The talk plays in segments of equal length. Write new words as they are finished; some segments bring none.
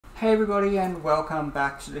Hey everybody, and welcome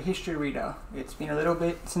back to the History Reader. It's been a little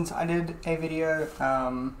bit since I did a video,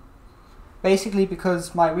 basically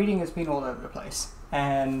because my reading has been all over the place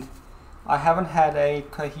and I haven't had a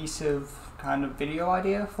cohesive kind of video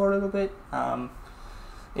idea for a little bit.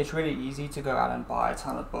 It's really easy to go out and buy a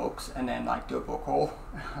ton of books and then do a book haul,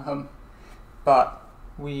 but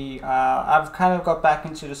I've kind of got back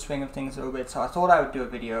into the swing of things a little bit, so I thought I would do a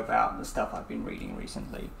video about the stuff I've been reading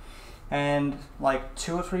recently. And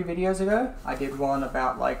 2 or 3 videos ago, I did one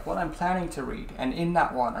about what I'm planning to read. And in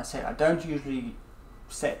that one, I said I don't usually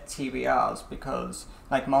set TBRs because,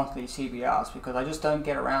 monthly TBRs, because I just don't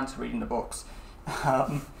get around to reading the books.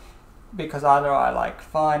 Because either I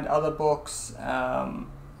find other books, buy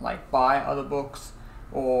other books,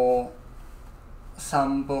 or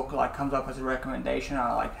some book comes up as a recommendation and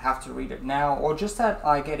I have to read it now, or just that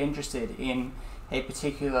I get interested in a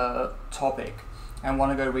particular topic and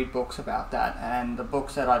want to go read books about that, and the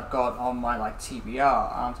books that I've got on my TBR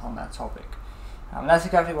aren't on that topic. That's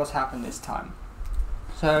exactly what's happened this time.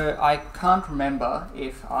 So I can't remember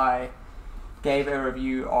if I gave a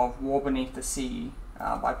review of War Beneath the Sea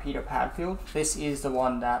by Peter Padfield. This is the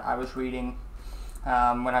one that I was reading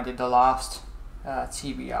when I did the last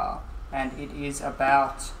TBR, and it is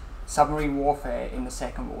about submarine warfare in the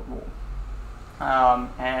Second World War.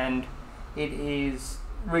 And it is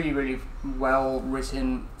really well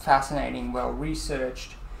written, fascinating, well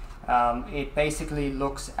researched. It basically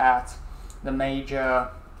looks at the major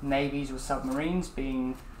navies with submarines,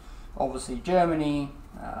 being obviously Germany,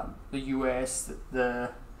 the US,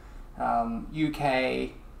 the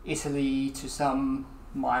UK, Italy to some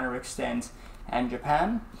minor extent, and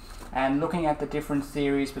Japan, and looking at the different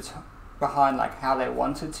theories behind how they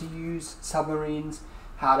wanted to use submarines,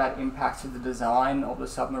 how that impacted the design of the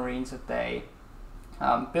submarines that they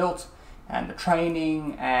built, and the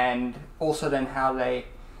training, and also then how they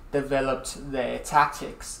developed their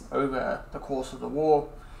tactics over the course of the war,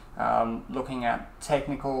 looking at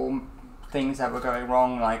technical things that were going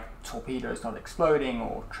wrong, like torpedoes not exploding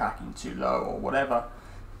or tracking too low or whatever,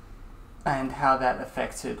 and how that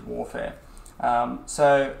affected warfare.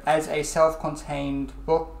 So as a self-contained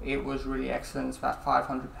book, it was really excellent. It's about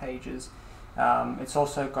 500 pages. It's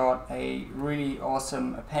also got a really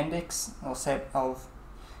awesome appendix, or set of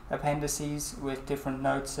appendices with different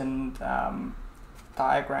notes and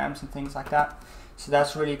diagrams and things like that. So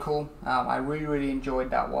that's really cool. I really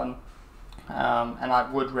enjoyed that one, and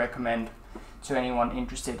I would recommend to anyone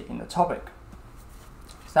interested in the topic.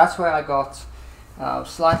 So that's where I got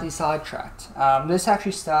slightly sidetracked. This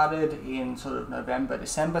actually started in sort of November,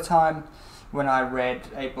 December time, when I read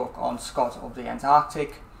a book on Scott of the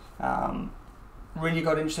Antarctic. Really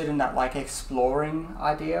got interested in that exploring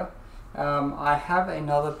idea. I have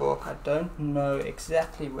another book, I don't know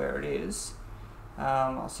exactly where it is.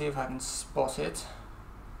 I'll see if I can spot it.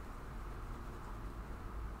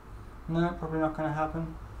 No, probably not going to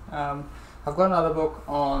happen. I've got another book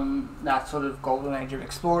on that sort of golden age of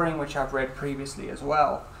exploring, which I've read previously as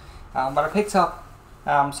well. But I picked up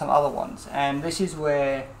some other ones, and this is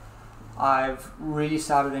where I've really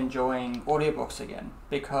started enjoying audiobooks again,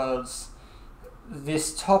 because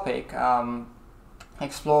this topic,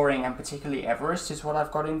 exploring, and particularly Everest is what I've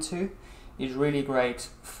got into, is really great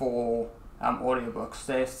for audiobooks.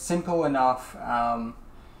 They're simple enough, and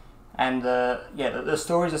the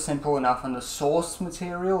stories are simple enough, and the source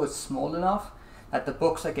material is small enough that the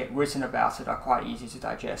books that get written about it are quite easy to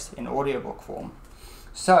digest in audiobook form.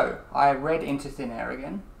 So I read Into Thin Air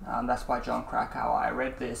again. That's by John Krakauer. I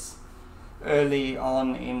read this early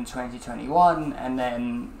on in 2021, and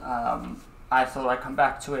then I thought I'd come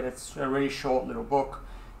back to it. It's a really short little book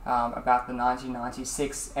about the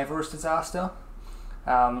 1996 Everest disaster.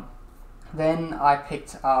 Then I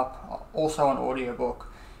picked up, also an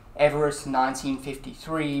audiobook, Everest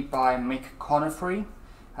 1953 by Mick Conifrey,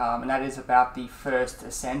 and that is about the first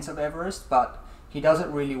ascent of Everest, but he does it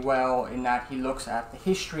really well in that he looks at the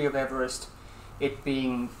history of Everest, it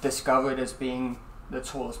being discovered as being the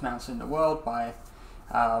tallest mountain in the world by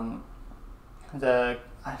I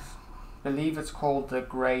believe it's called the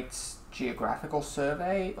Great Geographical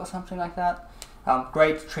Survey or something like that.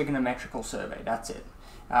 Great Trigonometrical Survey, that's it.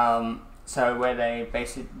 So where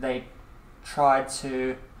they tried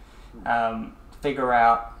to figure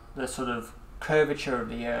out the sort of curvature of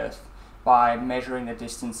the Earth by measuring the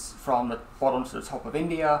distance from the bottom to the top of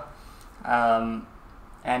India, and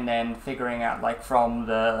then figuring out from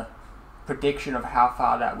the prediction of how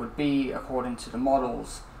far that would be according to the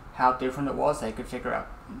models, how different it was. They could figure out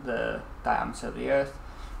the diameter of the Earth,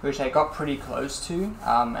 which they got pretty close to,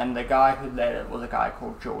 and the guy who led it was a guy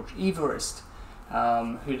called George Everest,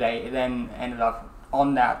 who they then ended up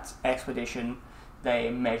on that expedition, they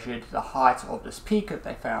measured the height of this peak that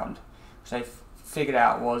they found, which they figured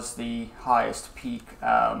out was the highest peak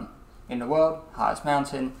in the world, highest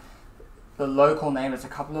mountain. The local name, there's a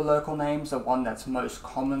couple of local names. The one that's most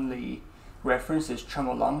commonly referenced is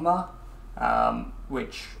Chomolungma,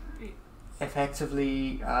 which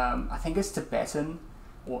effectively, I think it's Tibetan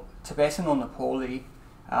or Nepali,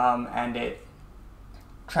 and it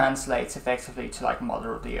translates effectively to like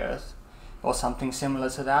Mother of the Earth or something similar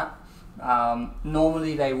to that.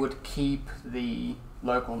 Normally they would keep the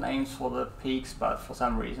local names for the peaks, but for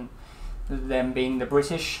some reason, them being the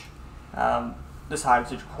British,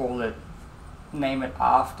 decided to name it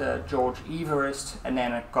after George Everest, and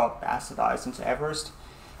then it got bastardized into Everest.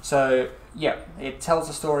 So yeah, it tells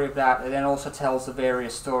the story of that. It then also tells the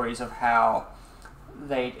various stories of how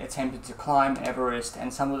they attempted to climb Everest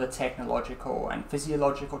and some of the technological and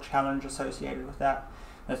physiological challenge associated with that.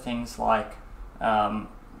 The things like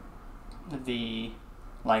the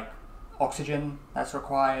oxygen that's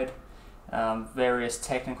required, various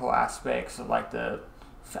technical aspects of like the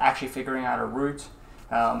actually figuring out a route,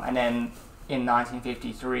 and then in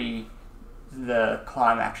 1953 the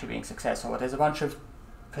climb actually being successful. There's a bunch of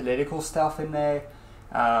political stuff in there.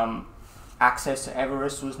 Access to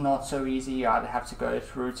Everest was not so easy. You either have to go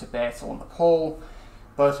through Tibet or Nepal.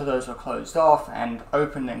 Both of those were closed off and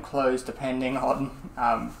opened and closed depending on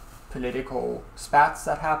political spats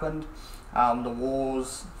that happened. The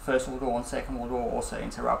wars, First World War and Second World War, also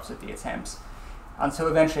interrupted the attempts. Until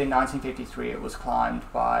eventually in 1953 it was climbed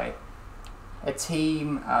by a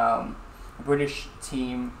team, a British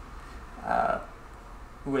team,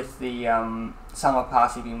 with the summer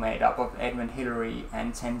party being made up of Edmund Hillary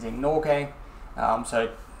and Tenzing Norgay. So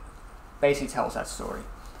it basically tells that story.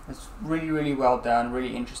 It's really, really well done,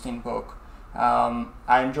 really interesting book.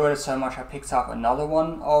 I enjoyed it so much I picked up another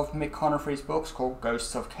one of Mick Conifrey's books called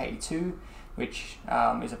Ghosts of K2, which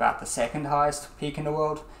is about the second highest peak in the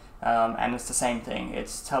world. And it's the same thing.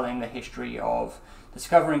 It's telling the history of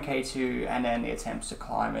discovering K2 and then the attempts to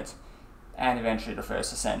climb it and eventually the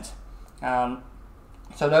first ascent.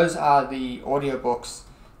 So those are the audiobooks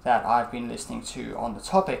that I've been listening to on the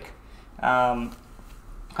topic.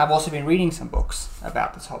 I've also been reading some books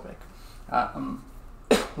about the topic.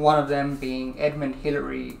 One of them being Edmund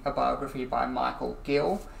Hillary, a biography by Michael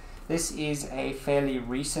Gill. This is a fairly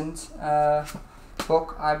recent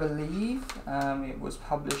book, I believe. It was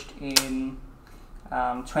published in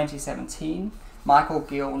 2017. Michael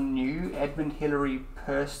Gill knew Edmund Hillary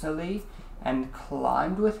personally and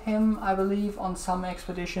climbed with him, I believe, on some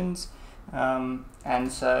expeditions.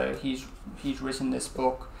 And so he's written this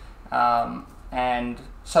book, and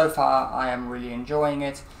so far I am really enjoying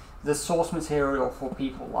it. The source material for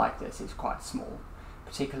people like this is quite small,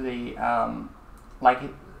 particularly Edmund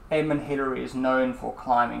Hillary is known for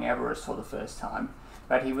climbing Everest for the first time,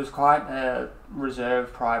 but he was quite a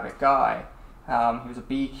reserved private guy. He was a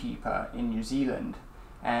beekeeper in New Zealand,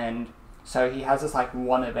 and so he has this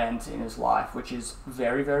one event in his life which is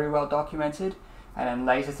very, very well documented, and then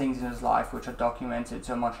later things in his life which are documented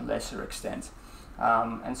to a much lesser extent.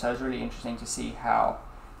 And so it's really interesting to see how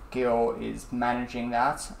Gill is managing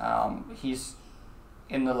that. He's,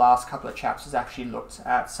 in the last couple of chapters, actually looked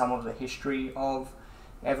at some of the history of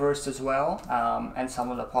Everest as well, and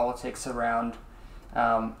some of the politics around.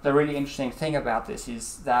 The really interesting thing about this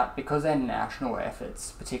is that because they're national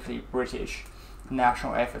efforts, particularly British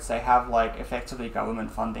national efforts, they have effectively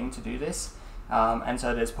government funding to do this, and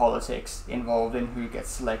so there's politics involved in who gets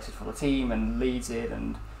selected for the team and leads it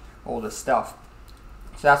and all this stuff.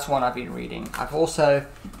 So that's one I've been reading. I've also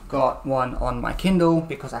got one on my Kindle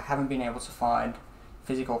because I haven't been able to find a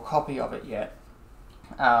physical copy of it yet,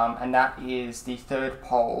 and that is The Third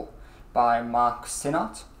Pole by Mark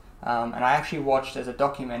Sinnott. And I actually watched as a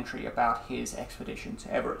documentary about his expedition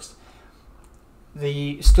to Everest.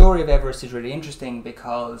 The story of Everest is really interesting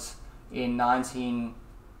because in the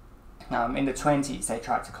 20s they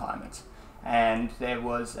tried to climb it, and there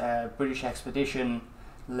was a British expedition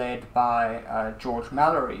led by George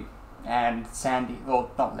Mallory and Sandy,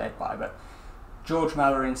 well, not led by, but George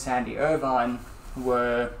Mallory and Sandy Irvine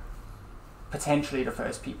were potentially the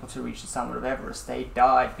first people to reach the summit of Everest. They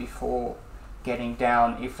died before getting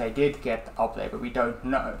down, if they did get up there, but we don't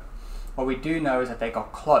know. What we do know is that they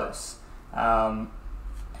got close,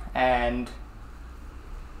 and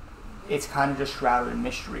it's kind of just shrouded in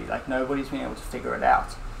mystery. Nobody's been able to figure it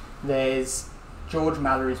out. There's George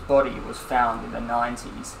Mallory's body was found in the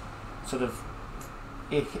 90s.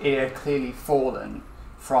 It had clearly fallen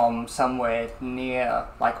from somewhere near,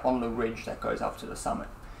 on the ridge that goes up to the summit.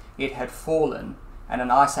 It had fallen, and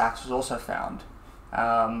an ice axe was also found.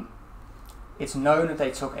 it's known that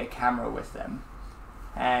they took a camera with them,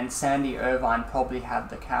 and Sandy Irvine probably had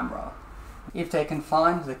the camera. If they can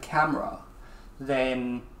find the camera,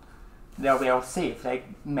 then they'll be able to see if they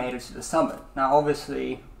made it to the summit. Now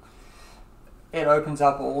obviously it opens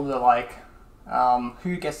up all the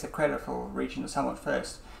who gets the credit for reaching the summit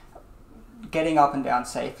first. Getting up and down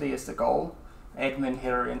safely is the goal. Edmund,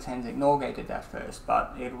 Hillary and Tenzing Norgay did that first,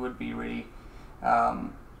 but it would be really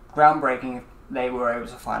groundbreaking if they were able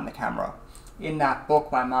to find the camera. In that book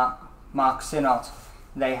by Mark Sinnott,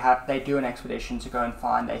 they do an expedition to go and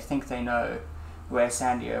find, they think they know where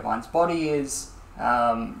Sandy Irvine's body is,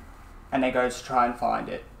 and they go to try and find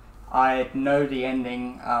it. I know the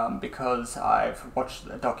ending because I've watched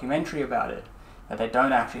a documentary about it, that they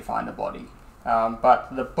don't actually find the body.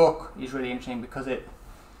 But the book is really interesting because it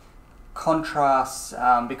contrasts,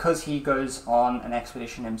 because he goes on an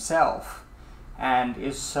expedition himself and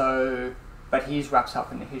but he's wrapped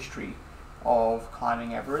up in the history of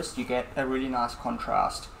climbing Everest. You get a really nice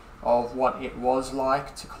contrast of what it was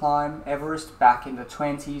like to climb Everest back in the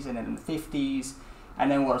 20s and then in the 50s,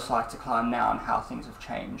 and then what it's like to climb now and how things have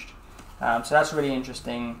changed. So that's really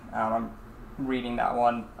interesting. I'm reading that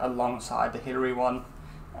one alongside the Hillary one.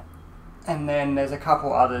 And then there's a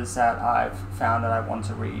couple others that I've found that I want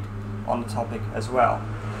to read on the topic as well.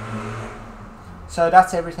 So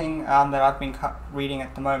that's everything that I've been reading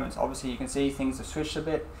at the moment. Obviously you can see things have switched a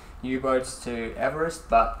bit, U-boats to Everest,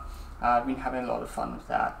 but I've been having a lot of fun with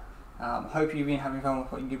that. Hope you've been having fun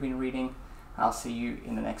with what you've been reading. I'll see you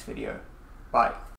in the next video. Bye.